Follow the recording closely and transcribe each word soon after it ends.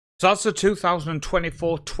So that's the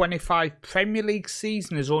 2024-25 Premier League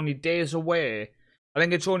season is only days away. I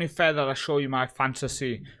think it's only fair that I show you my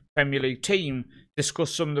fantasy Premier League team,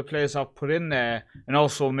 discuss some of the players I've put in there, and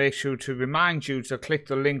also make sure to remind you to click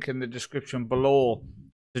the link in the description below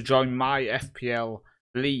to join my FPL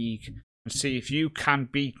League and see if you can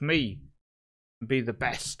beat me and be the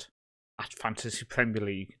best at Fantasy Premier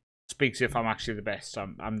League. Speaks if I'm actually the best.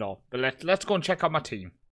 I'm not. But let's go and check out my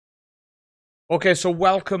team. Okay, so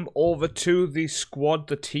welcome over to the squad,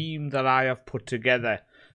 the team that I have put together.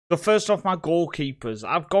 So first off, my goalkeepers.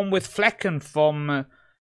 I've gone with Flecken from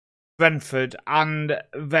Brentford and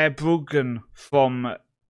Verbruggen from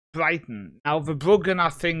Brighton. Now, Verbruggen, I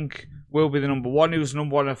think, will be the number one. He was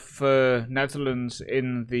number one for Netherlands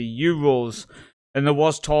in the Euros. And there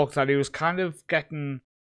was talk that he was kind of getting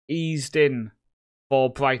eased in for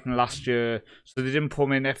Brighton last year, so they didn't put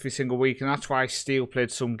him in every single week, and that's why Steele played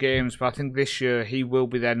some games, but I think this year he will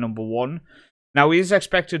be their number one. Now, he is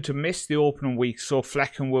expected to miss the opening week, so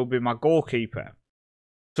Flecken will be my goalkeeper.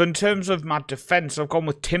 So in terms of my defence, I've gone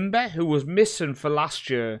with Timber, who was missing for last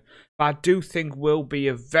year, but I do think will be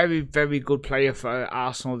a very, very good player for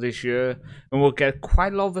Arsenal this year, and will get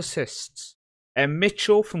quite a lot of assists.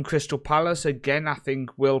 Mitchell from Crystal Palace, again, I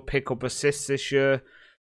think will pick up assists this year.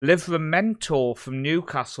 Livramento from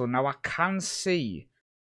Newcastle. Now, I can see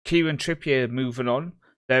Kieran Trippier moving on.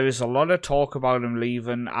 There is a lot of talk about him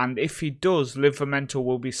leaving, and if he does, Livramento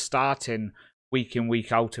will be starting week in,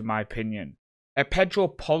 week out, in my opinion. Pedro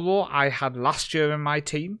Porro I had last year in my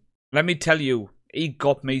team. Let me tell you, he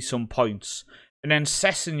got me some points. And then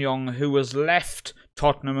Sessegnon, who has left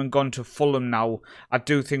Tottenham and gone to Fulham now, I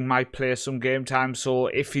do think might play some game time, so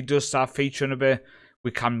if he does start featuring a bit, we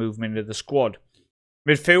can move him into the squad.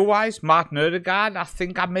 Midfield-wise, Martin Odegaard, I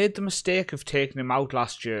think I made the mistake of taking him out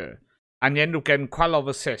last year. And he ended up getting quite a lot of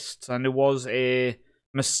assists. And it was a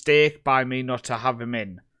mistake by me not to have him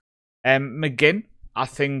in. McGinn, I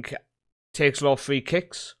think, takes a lot of free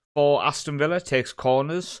kicks for Aston Villa. Takes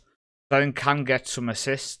corners. So I think can get some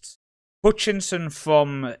assists. Hutchinson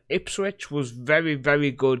from Ipswich was very, very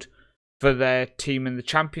good for their team in the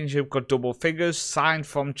Championship. Got double figures. Signed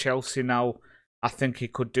from Chelsea now. I think he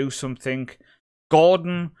could do something.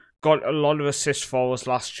 Gordon got a lot of assists for us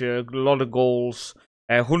last year, a lot of goals,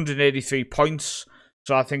 183 points,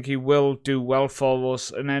 so I think he will do well for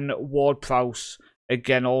us. And then Ward-Prowse,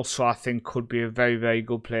 again, also I think could be a very, very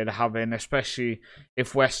good player to have in, especially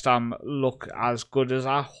if West Ham look as good as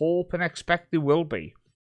I hope and expect they will be.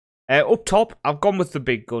 Up top, I've gone with the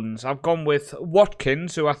big guns. I've gone with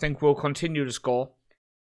Watkins, who I think will continue to score.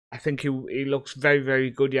 I think he looks very, very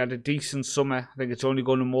good. He had a decent summer. I think it's only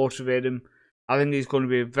going to motivate him. I think he's going to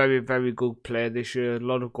be a very, very good player this year. A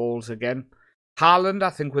lot of goals again. Haaland, I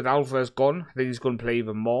think with Alvarez gone, I think he's going to play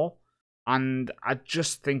even more. And I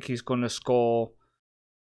just think he's going to score.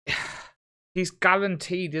 He's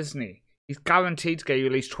guaranteed, isn't he? He's guaranteed to get you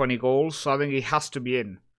at least 20 goals. So I think he has to be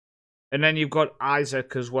in. And then you've got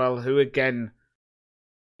Isaac as well, who again,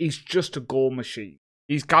 he's just a goal machine.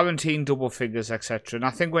 He's guaranteeing double figures, etc. And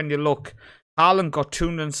I think when you look, Haaland got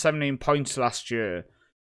 217 points last year.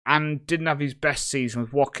 And didn't have his best season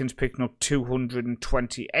with Watkins picking up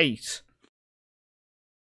 228.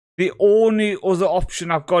 The only other option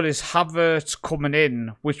I've got is Havertz coming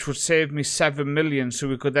in, which would save me 7 million, so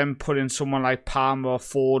we could then put in someone like Palmer or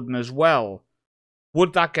Foden as well.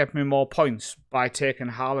 Would that get me more points by taking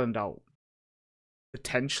Haaland out?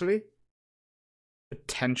 Potentially.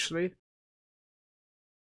 Potentially.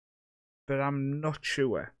 But I'm not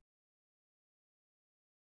sure.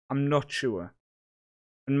 I'm not sure.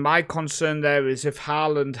 And my concern there is if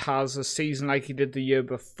Haaland has a season like he did the year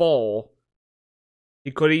before,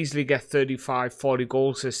 he could easily get 35, 40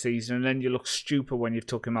 goals this season, and then you look stupid when you've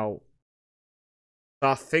took him out. So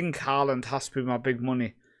I think Haaland has to be my big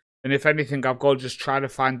money. And if anything, I've got to just try to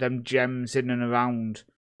find them gems in and around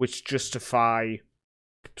which justify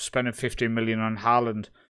spending 15 million on Haaland.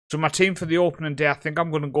 So my team for the opening day, I think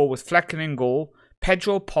I'm going to go with Flecken in goal,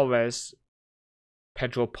 Pedro Porro,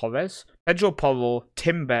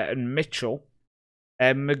 Timber and Mitchell.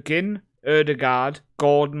 McGinn, Odegaard,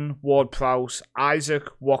 Gordon, Ward-Prowse, Isaac,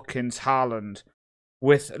 Watkins, Haaland.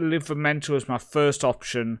 With Livramento as my first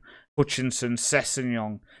option, Hutchinson,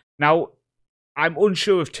 Sessegnon. Now, I'm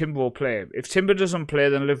unsure if Timber will play. If Timber doesn't play,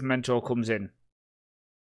 then Livramento comes in.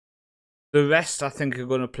 The rest, I think, are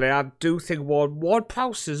going to play. I do think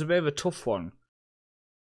Ward-Prowse is a bit of a tough one.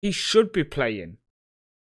 He should be playing.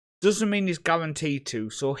 Doesn't mean he's guaranteed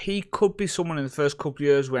to. So he could be someone in the first couple of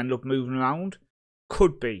years we end up moving around.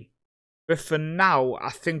 Could be. But for now,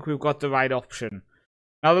 I think we've got the right option.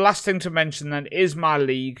 Now, the last thing to mention then is my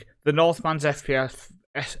league, the Northman's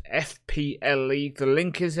FPL League. The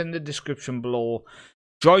link is in the description below.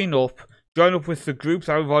 Join up with the group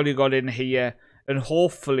that we've already got in here, and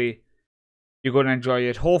hopefully you're going to enjoy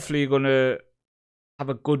it. Hopefully you're going to have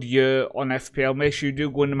a good year on FPL. Make sure you do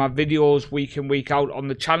go into my videos week in, week out on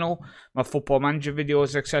the channel, my Football Manager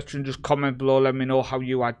videos, etc. And just comment below, let me know how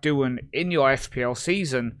you are doing in your FPL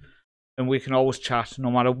season. And we can always chat,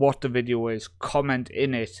 no matter what the video is. Comment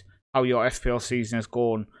in it how your FPL season is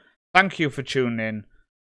going. Thank you for tuning in.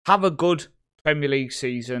 Have a good Premier League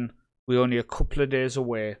season. We're only a couple of days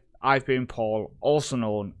away. I've been Paul, also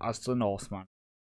known as the Northman.